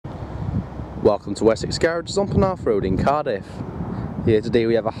Welcome to Wessex Garages on Penarth Road in Cardiff. Here today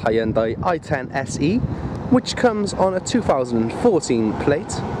we have a Hyundai i10 SE which comes on a 2014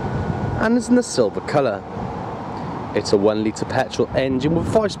 plate and is in the silver colour. It's a 1 litre petrol engine with a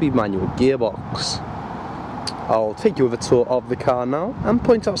 5-speed manual gearbox. I'll take you with a tour of the car now and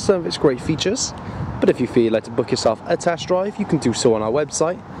point out some of its great features, but if you feel you'd like to book yourself a test drive you can do so on our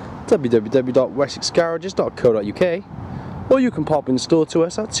website www.wessexgarages.co.uk, or you can pop in store to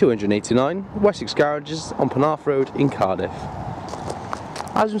us at 289 Wessex Garages on Penarth Road in Cardiff.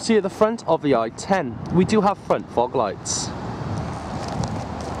 As you can see at the front of the i10, we do have front fog lights.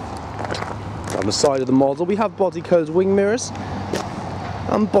 On the side of the model we have body coloured wing mirrors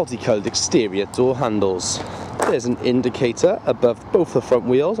and body coloured exterior door handles. There's an indicator above both the front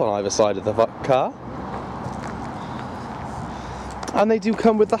wheels on either side of the car. And they do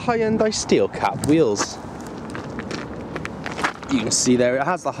come with the Hyundai steel cap wheels. You can see there it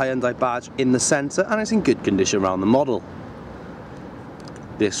has the Hyundai badge in the centre and it's in good condition around the model.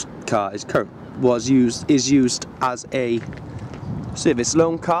 This car is used as a service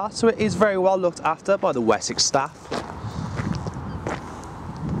loan car, so it is very well looked after by the Wessex staff.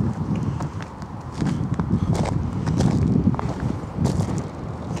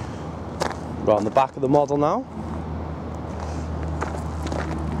 We're on the back of the model now.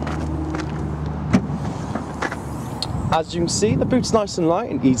 As you can see, the boot's nice and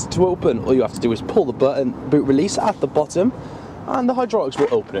light and easy to open. All you have to do is pull the button, boot release at the bottom, and the hydraulics will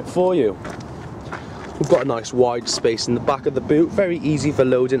open it for you. We've got a nice wide space in the back of the boot, very easy for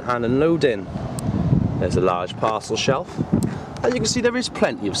loading and unloading. There's a large parcel shelf, and you can see there is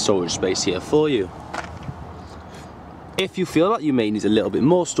plenty of storage space here for you. If you feel like you may need a little bit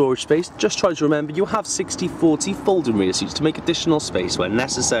more storage space, just try to remember you have 60/40 folding rear seats to make additional space when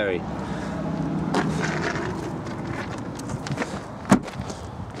necessary.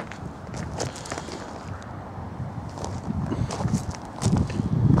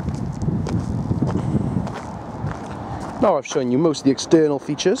 Now I've shown you most of the external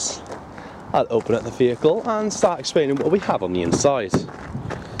features, I'll open up the vehicle and start explaining what we have on the inside.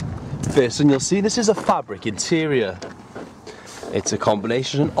 First thing you'll see, this is a fabric interior. It's a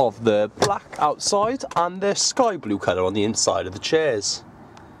combination of the black outside and the sky blue colour on the inside of the chairs.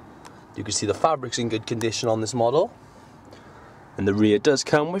 You can see the fabric's in good condition on this model. And the rear does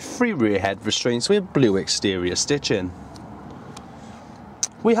come with 3 rear head restraints with blue exterior stitching.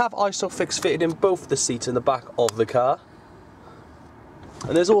 We have ISOFIX fitted in both the seats in the back of the car.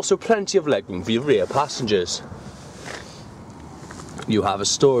 And there's also plenty of legroom for your rear passengers. You have a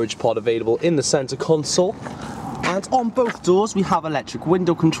storage pod available in the centre console, and on both doors we have electric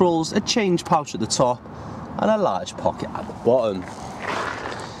window controls, a change pouch at the top and a large pocket at the bottom.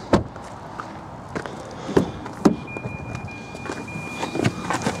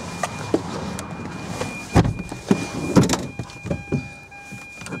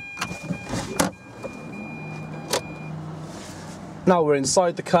 Now we're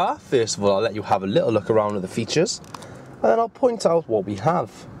inside the car. First of all, I'll let you have a little look around at the features and then I'll point out what we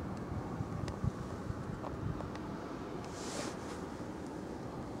have.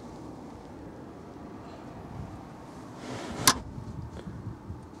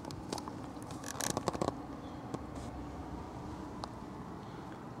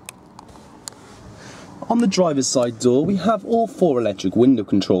 On the driver's side door we have all 4 electric window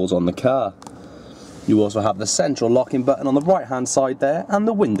controls on the car. You also have the central locking button on the right hand side there and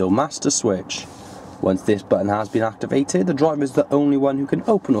the window master switch. Once this button has been activated, the driver is the only one who can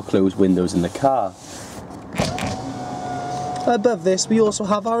open or close windows in the car. Above this we also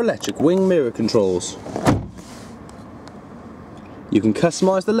have our electric wing mirror controls. You can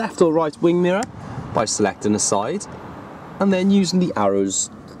customise the left or right wing mirror by selecting a side and then using the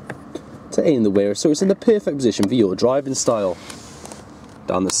arrows to aim the mirror so it's in the perfect position for your driving style.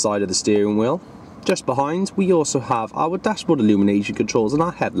 Down the side of the steering wheel, just behind, we also have our dashboard illumination controls and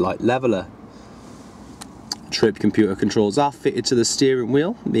our headlight leveller. Trip computer controls are fitted to the steering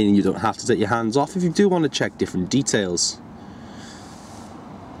wheel, meaning you don't have to take your hands off if you do want to check different details.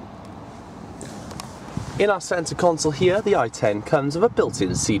 In our centre console here, the i10 comes with a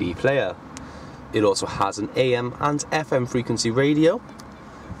built-in CD player. It also has an AM and FM frequency radio,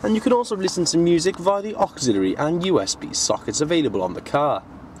 and you can also listen to music via the auxiliary and USB sockets available on the car.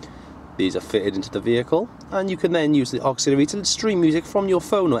 These are fitted into the vehicle, and you can then use the auxiliary to stream music from your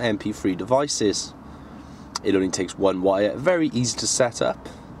phone or MP3 devices. It only takes 1 wire, very easy to set up,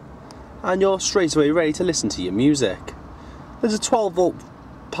 and you're straight away ready to listen to your music. There's a 12-volt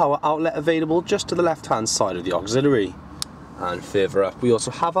power outlet available just to the left hand side of the auxiliary. And further up we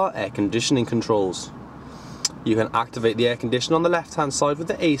also have our air conditioning controls. You can activate the air conditioner on the left hand side with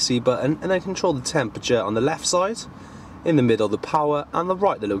the AC button and then control the temperature on the left side, in the middle the power, and the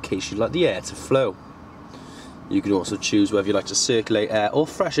right the location you'd like the air to flow. You can also choose whether you like to circulate air or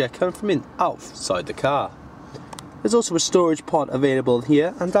fresh air coming from outside the car. There's also a storage pod available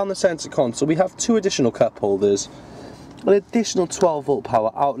here, and down the centre console we have 2 additional cup holders, an additional 12 volt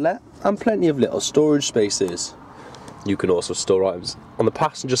power outlet, and plenty of little storage spaces. You can also store items on the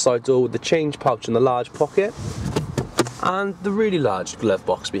passenger side door with the change pouch and the large pocket, and the really large glove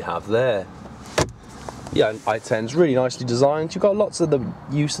box we have there. Yeah, i10's really nicely designed. You've got lots of the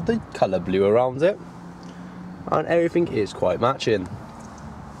use of the colour blue around it, and everything is quite matching.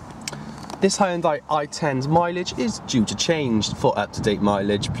 This Hyundai i10's mileage is due to change. For up-to-date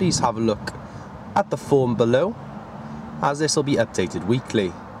mileage, please have a look at the form below, as this will be updated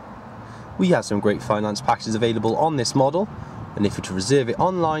weekly. We have some great finance packages available on this model, and if you were to reserve it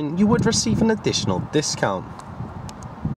online, you would receive an additional discount.